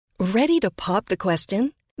Ready to pop the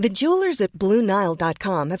question? The jewelers at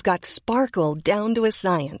BlueNile.com have got sparkle down to a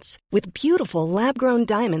science with beautiful lab-grown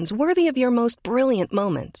diamonds worthy of your most brilliant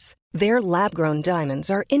moments. Their lab-grown diamonds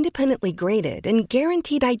are independently graded and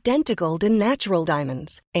guaranteed identical to natural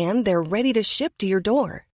diamonds, and they're ready to ship to your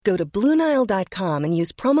door. Go to BlueNile.com and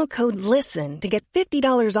use promo code LISTEN to get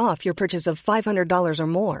 $50 off your purchase of $500 or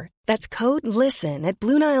more. That's code LISTEN at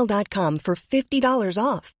BlueNile.com for $50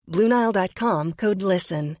 off. BlueNile.com, code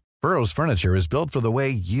LISTEN. Burrow's furniture is built for the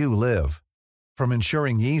way you live. From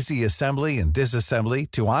ensuring easy assembly and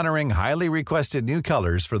disassembly to honoring highly requested new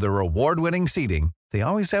colors for their award-winning seating, they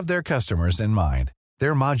always have their customers in mind.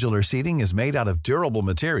 Their modular seating is made out of durable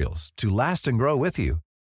materials to last and grow with you.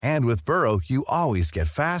 And with Burrow, you always get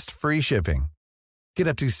fast, free shipping. Get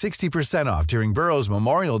up to 60% off during Burrow's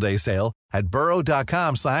Memorial Day sale at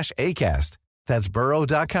burrow.com/ACAST. That's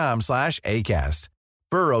burrow.com/ACAST.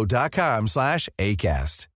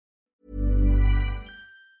 burrow.com/ACAST.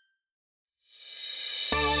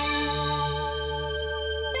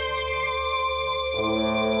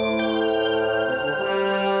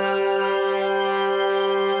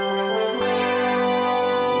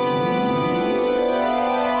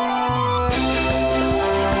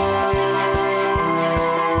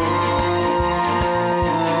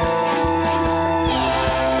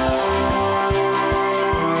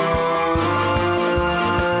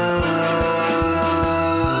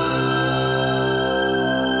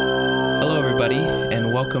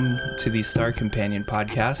 Welcome to the Star Companion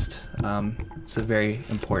podcast. It's a very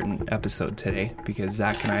important episode today because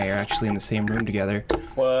Zach and I are actually in the same room together.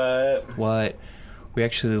 What? We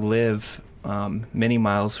actually live many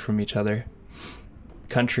miles from each other,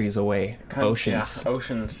 countries away, oceans. Yeah,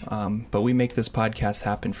 oceans. But we make this podcast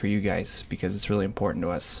happen for you guys because it's really important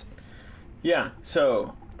to us. Yeah,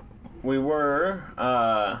 so we were,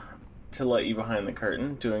 to let you behind the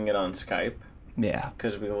curtain, doing it on Skype. Yeah.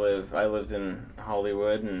 Because I lived in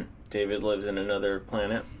Hollywood and David lived in another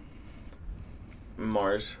planet,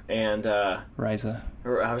 Mars, and Risa.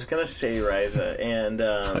 I was going to say Risa, and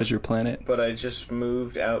Pleasure Planet. But I just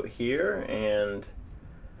moved out here, and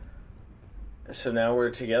so now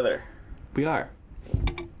we're together. We are.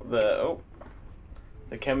 The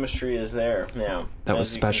chemistry is there now. That was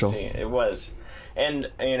special. It was. And,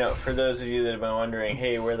 for those of you that have been wondering,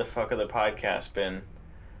 hey, where the fuck have the podcast been?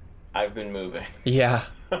 I've been moving. Yeah.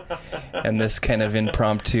 And this kind of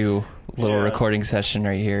impromptu little recording session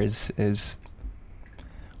right here is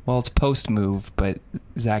well, it's post-move, but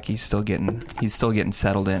Zach, he's still getting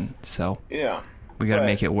settled in. So yeah, we got to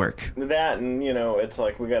make it work. That, and it's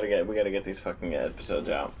like we got to get these fucking episodes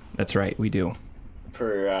out. That's right, we do.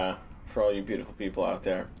 For all you beautiful people out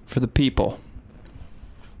there. For the people.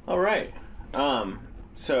 All right.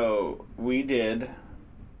 So we did.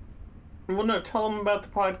 Well, no, tell them about the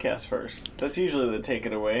podcast first. That's usually the take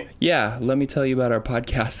it away. Yeah, let me tell you about our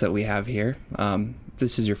podcast that we have here.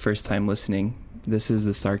 This is your first time listening. This is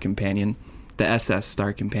the Star Companion, the SS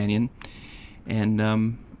Star Companion.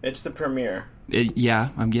 And it's the premiere.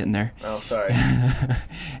 Yeah, I'm getting there. Oh, sorry.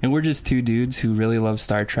 And we're just two dudes who really love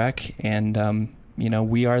Star Trek. And,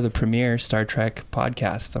 we are the premier Star Trek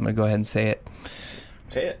podcast. I'm going to go ahead and say it.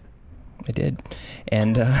 Say it. I did.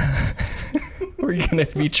 And we're going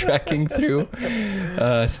to be trekking through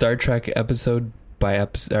Star Trek episode by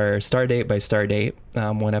episode, or Stardate by Stardate,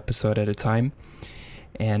 one episode at a time.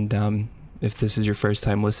 And if this is your first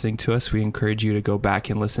time listening to us, we encourage you to go back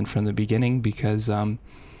and listen from the beginning because,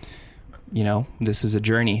 this is a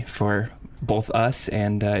journey for both us,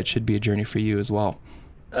 and it should be a journey for you as well.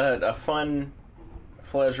 A fun,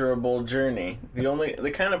 pleasurable journey.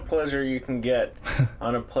 The kind of pleasure you can get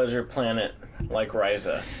on a pleasure planet like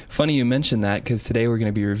Risa. Funny you mentioned that because today we're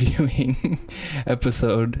going to be reviewing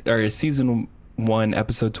season 1,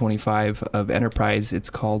 episode 25 of Enterprise.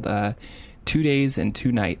 It's called 2 Days and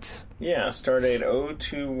 2 Nights. Yeah, stardate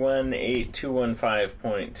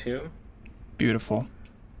 0218.215.2. Beautiful.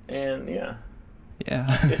 And yeah.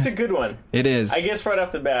 It's a good one. It is. I guess right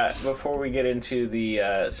off the bat, before we get into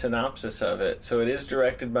the synopsis of it, so it is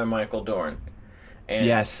directed by Michael Dorn. And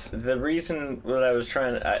yes. The reason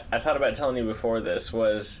that I thought about telling you before this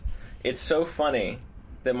was, it's so funny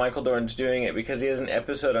that Michael Dorn's doing it because he has an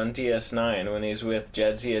episode on DS9 when he's with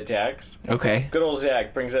Jadzia Dax. Okay. Good old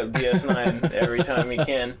Zach brings up DS9 every time he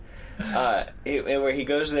can. Where he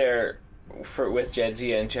goes there with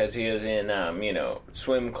Jadzia, and Jadzia's in,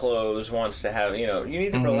 swim clothes, wants to have, you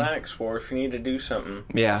need to relax, Worf, you need to do something.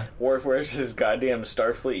 Yeah. Worf wears his goddamn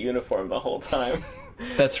Starfleet uniform the whole time.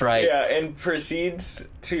 That's right. Yeah, and proceeds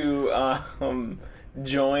to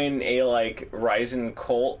join a like rising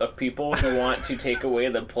cult of people who want to take away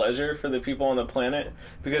the pleasure for the people on the planet,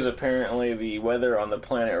 because apparently the weather on the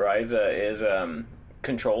planet Ryza is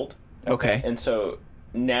controlled. Okay. And so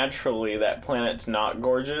naturally that planet's not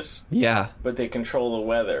gorgeous, Yeah. but they control the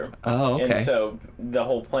weather. Oh, okay. And so the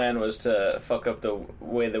whole plan was to fuck up the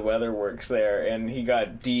way the weather works there, and he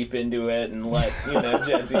got deep into it and let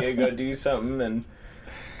Jadzia go do something, and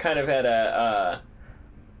kind of had a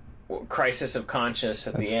crisis of conscience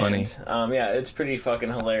at That's the funny. end. Yeah, it's pretty fucking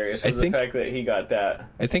hilarious. I The think- fact that he got that.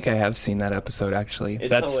 I think I have seen that episode actually.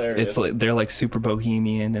 It's hilarious. It's like they're like super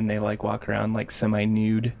bohemian and they like walk around like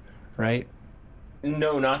semi-nude, right?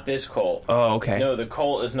 No, not this cult. Oh, okay. No, the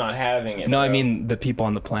cult is not having it. No, I bro. mean the people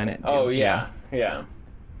on the planet. Do. Oh yeah. You Yeah.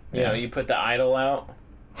 know, you put the idol out.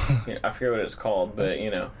 I forget what it's called, but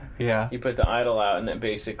Yeah. you put the idol out, and it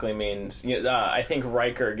basically means. I think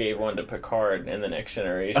Riker gave one to Picard in the Next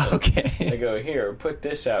Generation. They Okay. go, here, put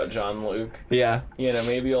this out, John Luke. Yeah.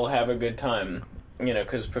 Maybe you'll have a good time.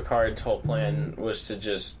 Because Picard's whole plan was to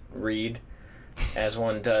just read, as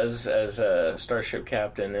one does as a starship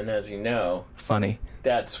captain, and as you know, Funny.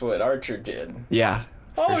 that's what Archer did. Yeah.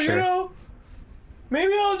 For sure.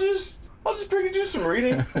 Maybe I'll just bring you do some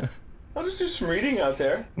reading. I'll just do some reading out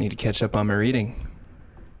there. Need to catch up on my reading.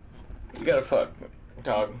 You gotta fuck,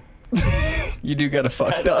 dog. You do got to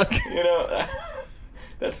fuck, dog.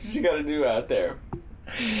 That's what you gotta do out there.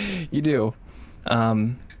 You do.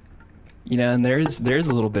 And there's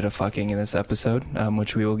a little bit of fucking in this episode,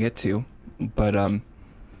 which we will get to. But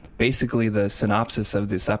basically the synopsis of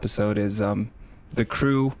this episode is the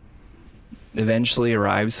crew eventually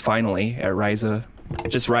arrives finally at Ryza.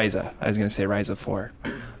 Just Ryza. I was going to say Ryza 4.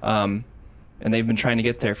 And they've been trying to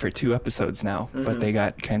get there for 2 episodes now, but they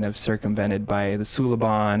got kind of circumvented by the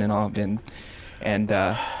Suliban and all, and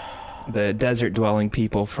the desert dwelling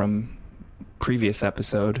people from previous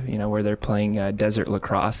episode, where they're playing desert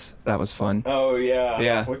lacrosse. That was fun. Oh yeah.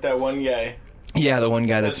 Yeah. With that one guy. Yeah, the one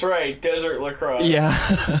guy That's right, desert lacrosse. Yeah.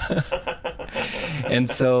 And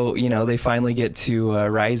so, they finally get to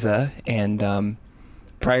Ryza, and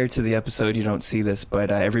prior to the episode, you don't see this,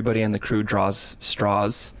 but everybody on the crew draws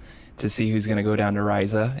straws to see who's going to go down to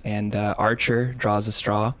Ryza, and Archer draws a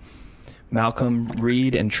straw. Malcolm,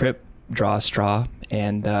 Reed, and Trip draw a straw,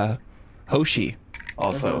 and Hoshi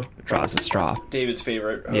also draws a straw. David's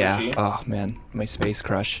favorite. OG. Yeah. Oh, man, my space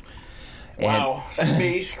crush. Wow,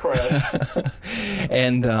 space crush.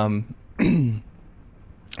 And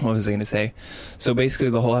what was I going to say? So basically,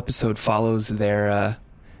 the whole episode follows their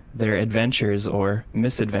adventures or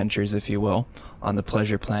misadventures, if you will, on the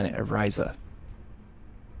pleasure planet of Ryza.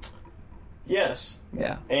 Yes.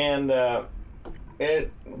 Yeah. And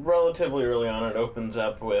it relatively early on, it opens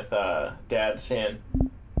up with Dad saying,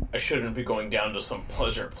 "I shouldn't be going down to some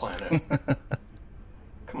pleasure planet."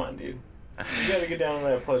 Come on, dude. You gotta get down to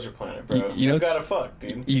that pleasure planet, bro. You gotta fuck,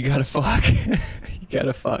 dude. You gotta fuck. You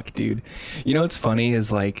gotta fuck, dude. You know what's funny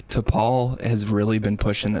is like T'Pol has really been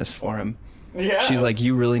pushing this for him. Yeah. She's like,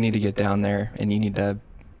 you really need to get down there and you need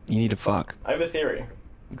to fuck. I have a theory.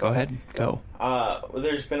 Go ahead. Go.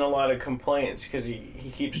 There's been a lot of complaints because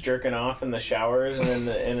he keeps jerking off in the showers and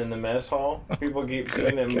in the mess hall. People keep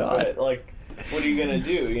seeing him, God. but like, what are you gonna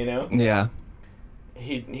do? Yeah.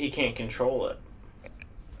 He can't control it.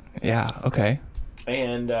 Yeah. Okay.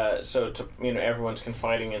 And so everyone's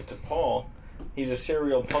confiding into Paul. He's a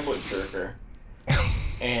serial public jerker,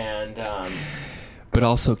 and but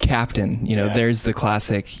also captain. Yeah. There's the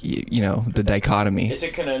classic. The dichotomy. it's a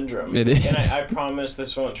conundrum. It is. And I promise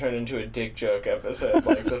this won't turn into a dick joke episode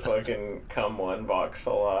like the fucking Come One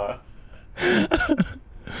Voxala.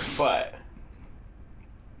 But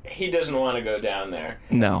he doesn't want to go down there.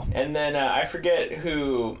 No. And then I forget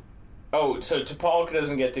who. Oh, so T'Pol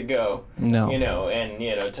doesn't get to go. No. And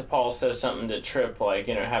T'Pol says something to Trip like,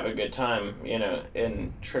 have a good time,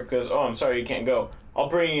 and Trip goes, "Oh, I'm sorry you can't go. I'll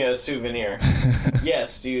bring you a souvenir."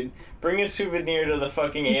 Yes, dude. Bring a souvenir to the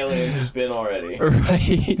fucking alien who's been already.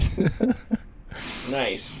 Right.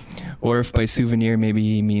 Nice. Or if by souvenir maybe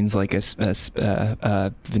he means like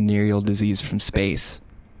a venereal disease from space.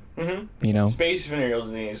 Mm-hmm. Space venereal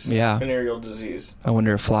disease. Yeah. Venereal disease. I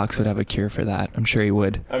wonder if Phlox would have a cure for that. I'm sure he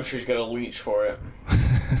would. I'm sure he's got a leech for it.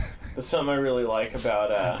 That's something I really like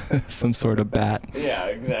about... some sort of bat. Yeah,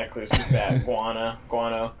 exactly. Some bat.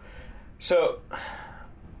 Guano. So...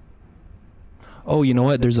 Oh, you know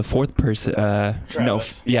what? There's a fourth person.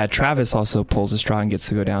 Travis. Travis also pulls a straw and gets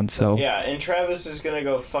to go down. So yeah, and Travis is gonna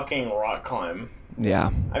go fucking rock climb. Yeah.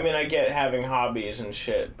 I mean, I get having hobbies and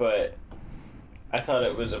shit, but I thought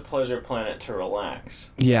it was a pleasure planet to relax.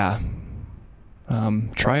 Yeah.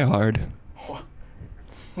 Try hard.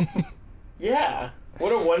 Yeah.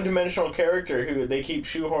 What a one-dimensional character who they keep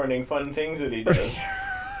shoehorning fun things that he does.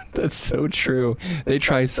 That's so true. They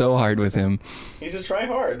try so hard with him. He's a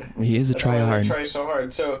try-hard. He is a try-hard. He tries so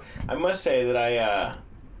hard. So I must say that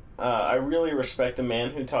I really respect a man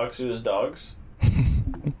who talks to his dogs.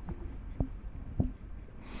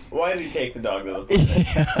 Why did he take the dog to the planet?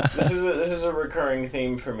 Yeah. This is a recurring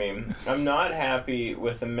theme for me. I'm not happy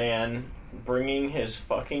with a man bringing his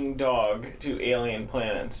fucking dog to alien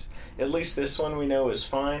planets. At least this one we know is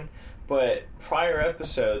fine. But prior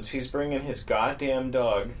episodes, he's bringing his goddamn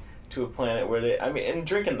dog to a planet where and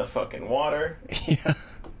drinking the fucking water. Yeah.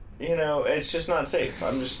 You know, it's just not safe.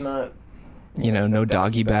 I'm just not... You know, no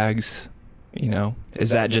doggy bags. You know, is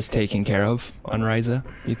that just taken care of on Risa,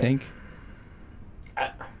 you think?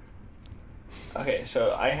 Okay,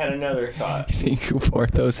 so I had another thought. You think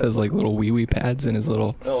Porthos has like little wee-wee pads in his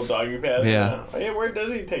little doggy pads? Yeah. Yeah, where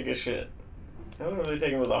does he take his shit? I don't know if they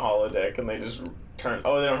take him to the holodeck and they just turn...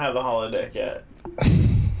 Oh, they don't have the holodeck yet.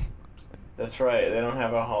 That's right, they don't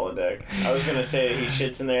have a holodeck. I was going to say he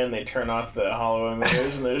shits in there and they turn off the hollow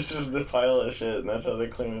emitters and there's just a pile of shit and that's how they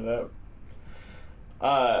clean it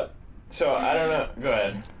up. So, I don't know. Go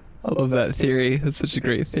ahead. I love that theory. That's such a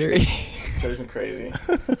great theory. Drives me crazy.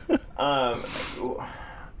 How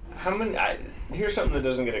many... here's something that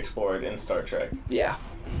doesn't get explored in Star Trek. Yeah.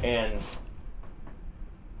 And,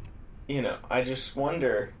 you know, I just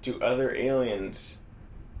wonder, do other aliens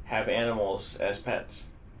have animals as pets?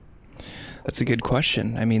 That's a good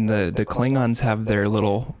question. I mean, the Klingons have their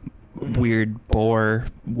little weird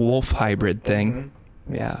boar-wolf hybrid thing.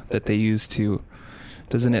 Mm-hmm. Yeah, that they use to...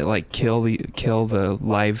 Doesn't it, like, kill the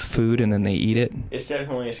live food and then they eat it? It's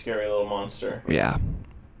definitely a scary little monster. Yeah.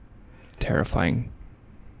 Terrifying.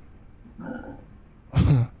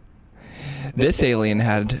 This alien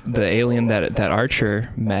the alien that Archer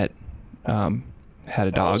met, had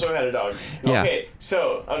a dog. Also had a dog. Yeah.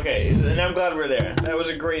 Okay, and I'm glad we're there. That was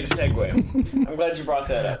a great segue. I'm glad you brought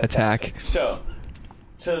that up. Attack. So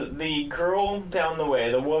the girl down the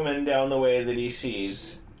way, the woman down the way that he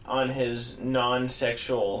sees on his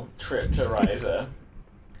non-sexual trip to Risa,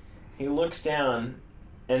 he looks down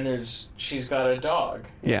and she's got a dog.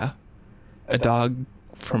 Yeah. A dog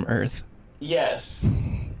from Earth. Yes.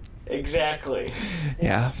 Exactly.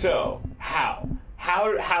 Yeah. So, how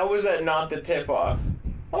was that not the tip-off?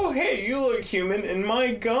 Oh, hey, you look human, and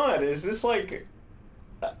my God, is this like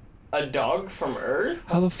a dog from Earth?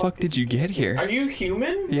 How the fuck did you get here? Are you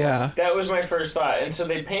human? Yeah. That was my first thought. And so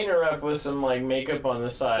they paint her up with some like makeup on the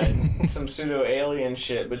side, some pseudo-alien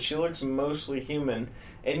shit, but she looks mostly human,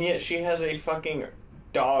 and yet she has a fucking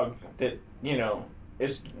dog that, you know,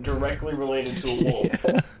 is directly related to a wolf.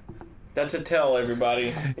 Yeah. That's a tell,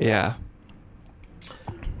 everybody. Yeah.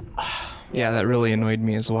 Yeah, that really annoyed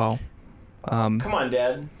me as well. Come on,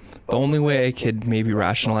 Dad. The only way I could maybe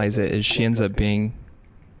rationalize it is she ends up being...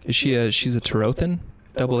 she's a Tarothan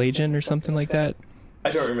double agent or something like that?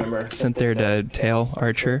 I don't remember. Sent there to tail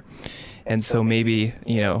Archer. And so maybe,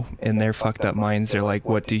 you know, in their fucked up minds, they're like,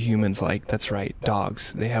 what do humans like? That's right,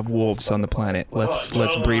 dogs. They have wolves on the planet. Let's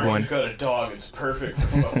breed one. Got a dog. It's perfect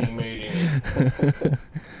for fucking mating.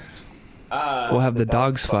 We'll have the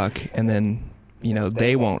dogs fuck, and then, you know,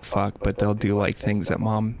 they won't fuck, but they'll do like things that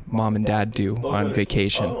mom and dad do on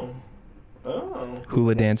vacation. Oh.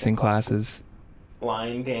 Hula dancing classes.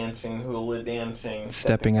 Line dancing, hula dancing.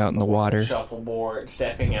 Stepping out in the water. Shuffleboard,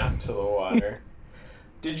 stepping out into the water.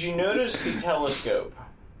 Did you notice the telescope?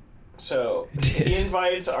 So, he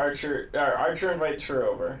invites Archer invites her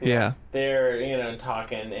over. Yeah. They're, you know,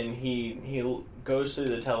 talking, and he goes through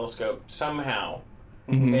the telescope, somehow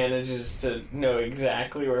manages to know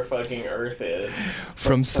exactly where fucking Earth is.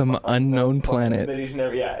 From some unknown planet. That he's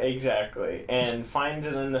never, yeah, exactly. And finds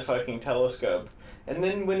it in the fucking telescope. And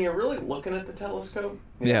then when you're really looking at the telescope...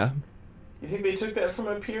 Yeah. You think they took that from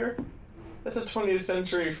a pier? That's a 20th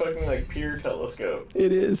century fucking, like, pier telescope.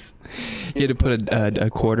 It is. You had to put a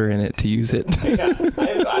quarter in it to use it. Yeah.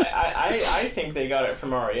 I think they got it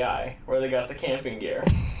from REI, where they got the camping gear.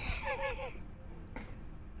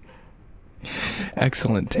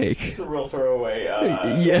 Excellent take. It's a real throwaway,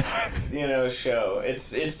 you know, show.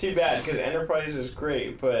 It's too bad, because Enterprise is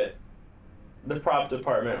great, but the prop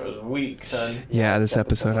department was weak, son. Yeah, this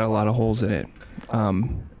episode had a lot of holes in it.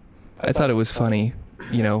 I thought it was funny,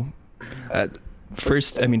 you know.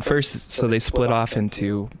 First, so they split off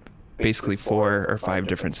into basically 4 or 5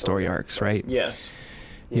 different story arcs, right? Yes.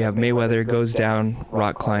 You have Mayweather goes down,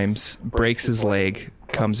 rock climbs, breaks his leg,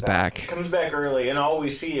 comes back early, and all we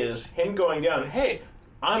see is him going down. Hey,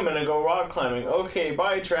 I'm gonna go rock climbing. Okay,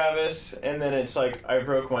 bye, Travis. And then it's like, I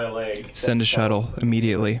broke my leg. Send a shuttle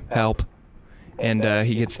immediately. Help. And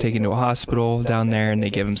he gets taken to a hospital down there, and they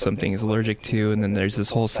give him something he's allergic to. And then there's this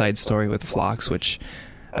whole side story with Phlox, which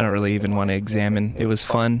I don't really even want to examine. It was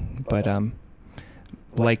fun, but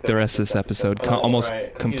like the rest of this episode, almost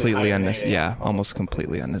completely unnecessary. Yeah, almost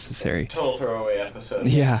completely unnecessary. Total throwaway episode.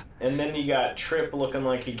 Yeah. And then you got Trip looking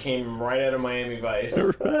like he came right out of Miami Vice.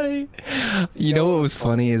 Right. You know what was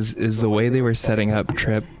funny is the way they were setting up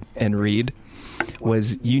Trip and Reed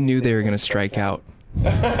was you knew they were going to strike out. Dude,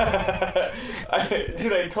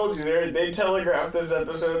 I told you they telegraphed this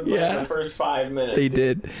episode in the first 5 minutes. They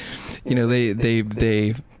did. You know,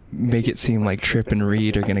 they make it seem like Trip and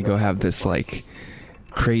Reed are gonna go have this like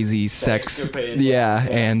crazy sex. Yeah,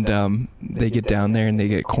 and they get down there and they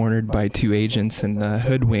get cornered by 2 agents and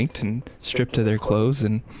hoodwinked and stripped of their clothes,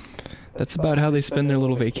 and that's about how they spend their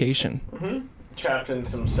little vacation. Mm-hmm. Trapped in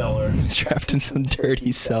some cellar. Trapped in some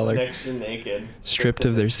dirty cellar. Next to naked. Stripped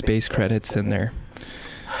of their space credits and their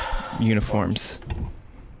uniforms.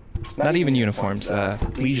 Not even uniforms,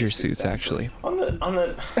 leisure suits actually. On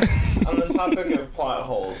the topic of plot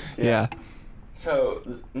holes. Yeah. So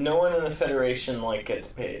no one in the Federation gets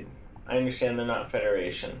paid. I understand they're not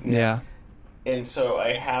Federation. Yeah. And so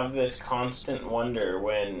I have this constant wonder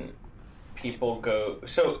when people go.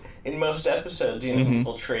 So in most episodes,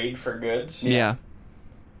 people trade for goods. Yeah.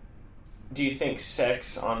 Do you think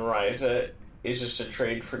sex on Risa is just a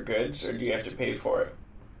trade for goods, or do you have to pay for it?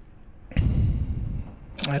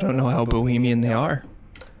 I don't know how bohemian they are.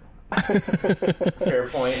 Fair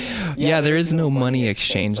point. Yeah, there is no money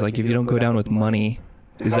exchange. Like, if you don't go down with money,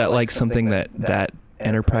 is that like something that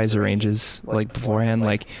Enterprise arranges beforehand?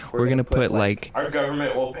 Like, we're gonna put our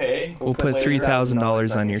government will pay. We'll put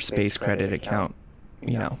 $3,000 on your space credit account.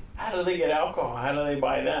 You know. How do they get alcohol? How do they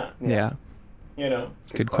buy that? Yeah. You know.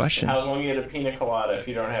 Good question. How's one get a pina colada if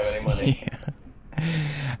you don't have any money?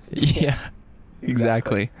 Yeah.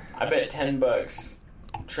 Exactly. I bet $10.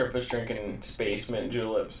 Trip was drinking space mint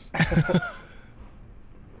juleps. I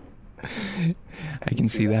can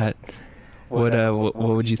see that. What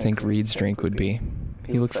would you think Reed's drink would be?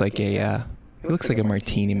 He looks like a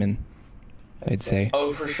martini man, I'd say.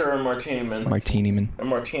 Oh, for sure, a martini man. A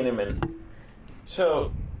martini man.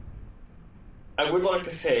 So, I would like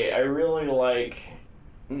to say I really like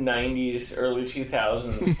 90s, early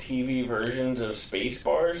 2000s TV versions of space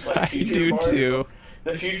bars. Like Future I do bars. Too.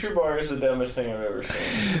 The Future bar is the dumbest thing I've ever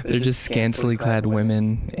seen. They're just scantily clad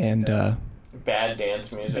women and bad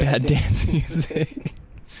dance music.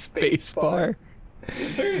 Space bar.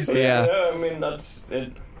 Seriously, yeah. I mean, that's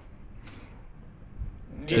it.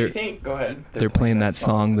 You think? Go ahead. They're playing that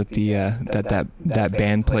song that the that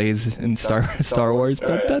band plays in Star Wars.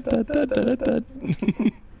 Right.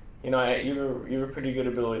 You know, you have a pretty good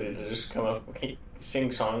ability to just come up,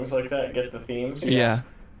 sing songs like that, get the themes. Yeah.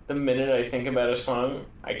 The minute I think about a song,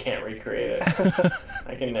 I can't recreate it.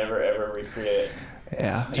 I can never ever recreate it.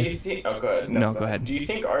 Yeah. Do you think? Oh, go ahead. No, go ahead. Do you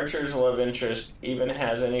think Archer's love interest even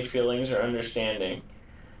has any feelings or understanding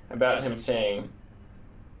about him saying,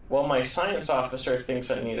 "Well, my science officer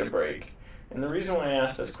thinks I need a break"? And the reason why I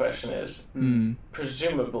ask this question is,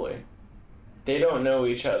 presumably, they don't know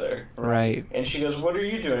each other. Right. And she goes, "What are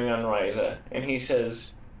you doing on Risa?" And he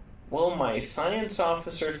says, "Well, my science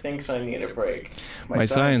officer thinks I need a break." My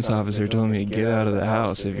science officer told me to get out of the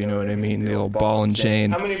house, if you know what I mean. The old ball and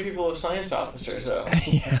chain. How many people have science officers, though?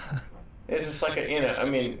 Yeah. Is this like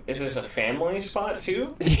is this a family spot,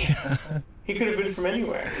 too? Yeah. He could have been from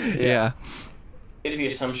anywhere. Yeah. Is the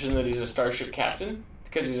assumption that he's a starship captain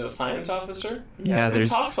because he's a science officer? Yeah, Who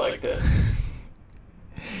talks like this?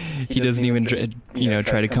 He doesn't even,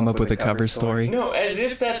 try to come up with a cover story. No, as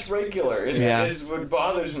if that's regular. Is what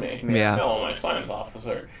bothers me. Yeah. No, my science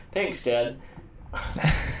officer. Thanks, Dad.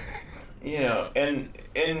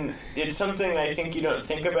 And it's something I think you don't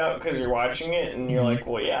think about because you're watching it and you're like,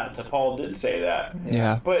 well, yeah, T'Pol did say that.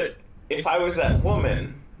 Yeah. But if I was that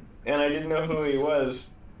woman and I didn't know who he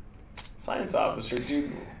was, science officer,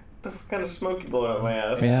 dude, what the kind of smoke you blowing up my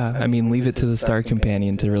ass? Yeah, I mean, leave it to the Star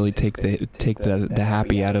Companion to really take the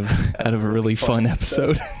happy out of a really fun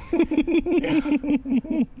episode.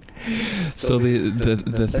 So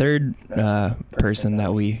the third person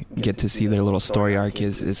that we get to see their little story arc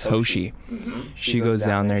is Hoshi. She goes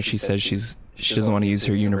down there. She says she doesn't want to use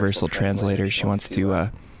her universal translator. She wants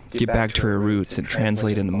to get back to her roots and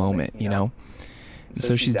translate in the moment, you know. And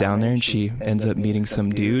so she's down there and she ends up meeting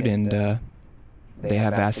some dude and they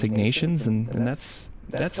have assignations and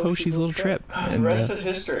that's Hoshi's little trip. And the rest is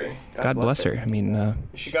history. God bless her. I mean,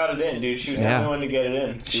 she got it in, dude. She was the only one to get it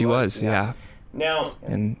in. She was, yeah. Now,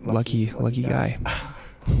 and lucky guy.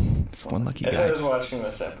 It's one lucky guy. As I was watching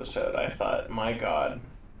this episode, I thought, my God,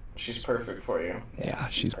 she's perfect for you. Yeah,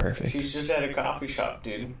 she's perfect. She's just at a coffee shop,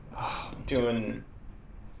 dude, doing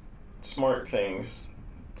smart things.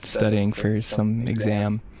 Studying for some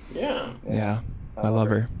exam. Yeah. Yeah, I love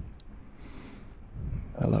her.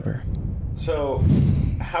 I love her. So,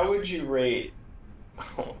 how would you rate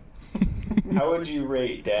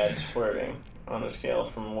Dad's flirting on a scale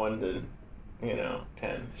from 1 to,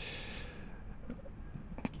 10?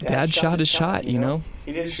 Dad shot his shot, you know?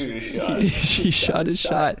 He did shoot his shot. He shot his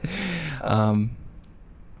shot. When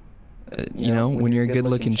you're a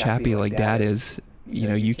good-looking chappie like Dad is,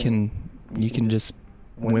 you can just,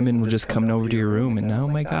 women will just come over to your room and, oh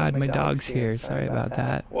my God, my dog's here. Sorry about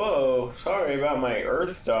that. Whoa, sorry about my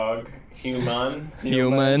earth dog, human.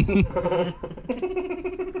 Human. The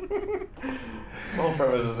whole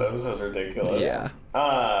premise of this episode is ridiculous. Yeah.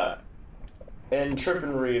 And Trip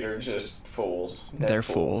and Reed are just fools. They're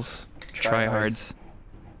fools. Tryhards.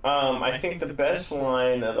 I think the best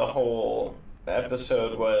line of the whole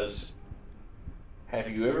episode was, "Have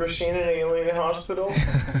you ever seen an alien hospital?"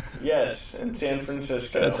 Yes, in San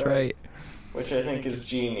Francisco. That's right. Which I think is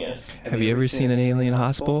genius. Have you ever seen an alien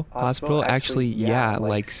hospital? Actually, yeah,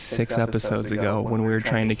 like 6 episodes ago when we were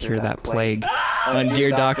trying to cure that plague on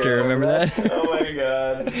Dear Doctor. Remember that? Oh my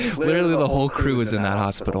God. Literally the whole crew was in that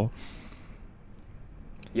hospital.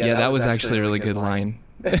 Yeah, that was actually a really good line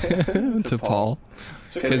to Paul.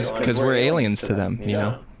 Because we're aliens to them, you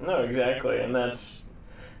know? No, exactly. And that's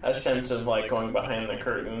a sense of, like, going behind the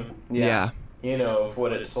curtain. Yeah. Of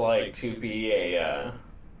what it's like to be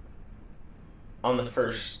on the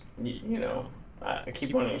first, I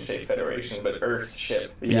keep wanting to say Federation, but Earth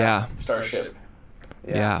ship. Yeah. Starship.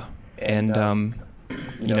 Yeah. And,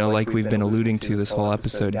 like we've been alluding to this whole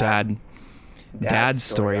episode, Dad's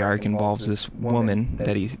story arc involves this woman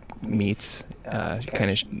that he meets kind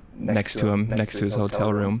of next to him, next to his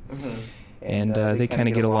hotel room. Mm-hmm. And they kind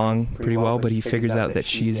of get along pretty well, but he figures out that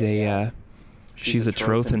she's a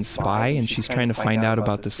Trothan spy, and she's trying to find out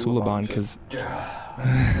about the Suliban because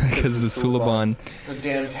the Suliban... The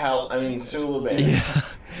damn Suliban. Yeah,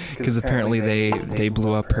 because apparently they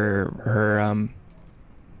blew up her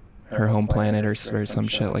home planet or some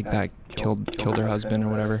shit like that, killed her husband or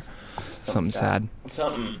whatever. Something sad.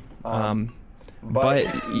 But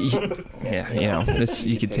yeah, this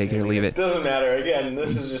you could take it or leave it. Doesn't matter. Again,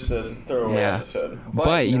 this is just a throwaway episode.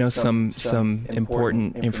 But some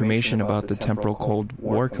important information about the temporal Cold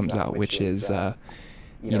War comes out, which is the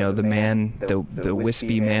man, the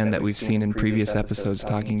wispy man that we've seen in previous episodes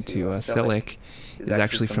talking to Silic is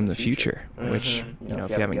actually from the future. Which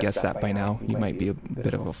if you haven't guessed that by now, you might be a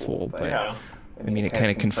bit of a fool. But yeah. I mean, it kind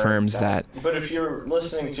of confirms that. But if you're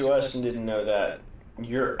listening to us and didn't know that,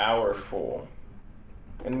 you're our fool.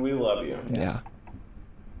 And we love you. Yeah.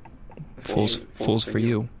 Fools for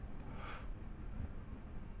you.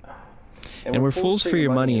 And we're fools for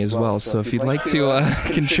your money as well, so if you'd like to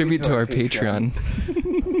contribute to our Patreon.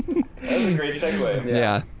 That was a great segue.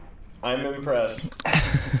 Yeah. I'm impressed.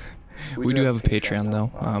 We do have a Patreon,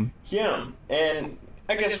 though. Yeah, and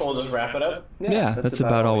I guess we'll just wrap it up. Yeah, that's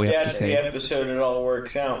about all we have to say. The episode, it all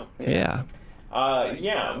works out. Yeah. We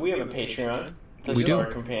have a Patreon. The We Star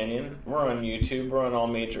do. Companion. We're on YouTube. We're on all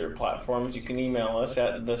major platforms. You can email us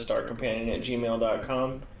at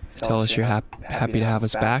thestarcompanion@gmail.com. Tell us you're happy to have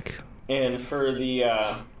us back. And for the,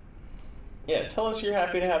 tell us you're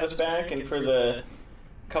happy to have us back. And for the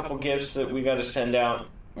couple gifts that we got to send out,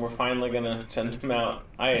 we're finally going to send them out.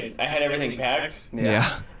 I had everything packed.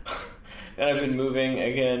 Yeah. And I've been moving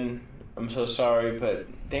again. I'm so sorry, but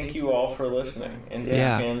thank you all for listening and being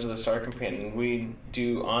fans of the Star Companion. We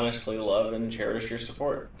do honestly love and cherish your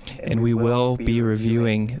support. And we will be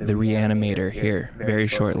reviewing The Reanimator here very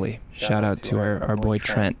shortly. Shout out to our boy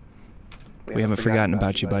Trent. We haven't forgotten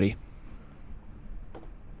about you, buddy.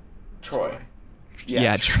 Troy.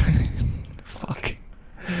 Yeah, fuck.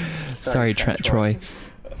 Sorry, Troy.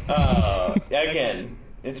 Again,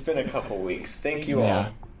 it's been a couple weeks. Thank you all.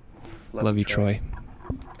 Love you, Troy.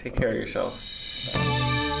 Take care of yourself.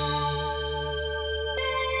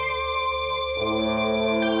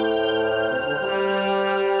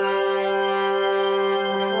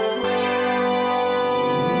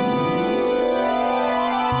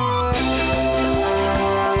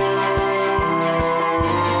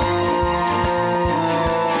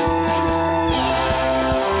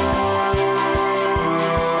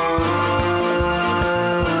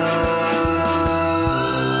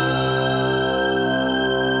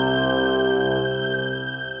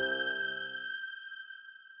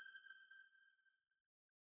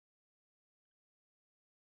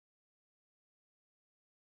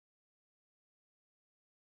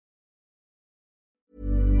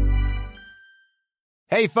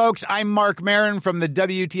 Hey, folks, I'm Mark Maron from the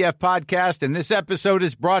WTF Podcast, and this episode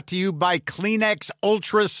is brought to you by Kleenex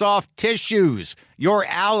Ultra Soft Tissues, your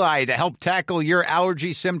ally to help tackle your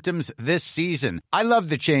allergy symptoms this season. I love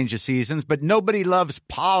the change of seasons, but nobody loves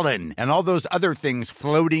pollen and all those other things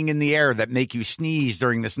floating in the air that make you sneeze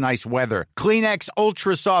during this nice weather. Kleenex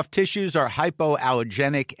Ultra Soft Tissues are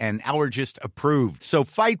hypoallergenic and allergist approved, so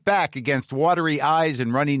fight back against watery eyes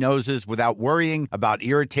and runny noses without worrying about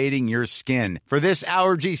irritating your skin. For this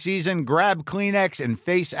allergy season, grab Kleenex and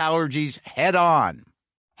face allergies head on.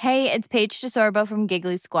 Hey, it's Paige DeSorbo from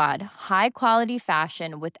Giggly Squad. High quality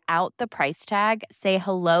fashion without the price tag. Say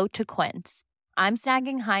hello to Quince. I'm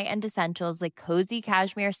snagging high-end essentials like cozy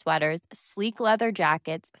cashmere sweaters, sleek leather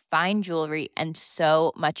jackets, fine jewelry, and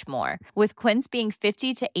so much more. With Quince being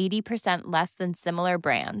 50 to 80% less than similar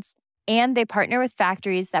brands. And they partner with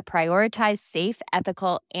factories that prioritize safe,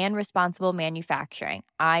 ethical, and responsible manufacturing.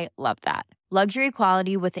 I love that. Luxury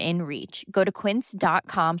quality within reach. Go to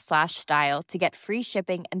quince.com/style to get free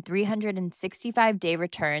shipping and 365-day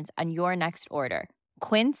returns on your next order.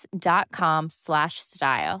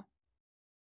 Quince.com/style.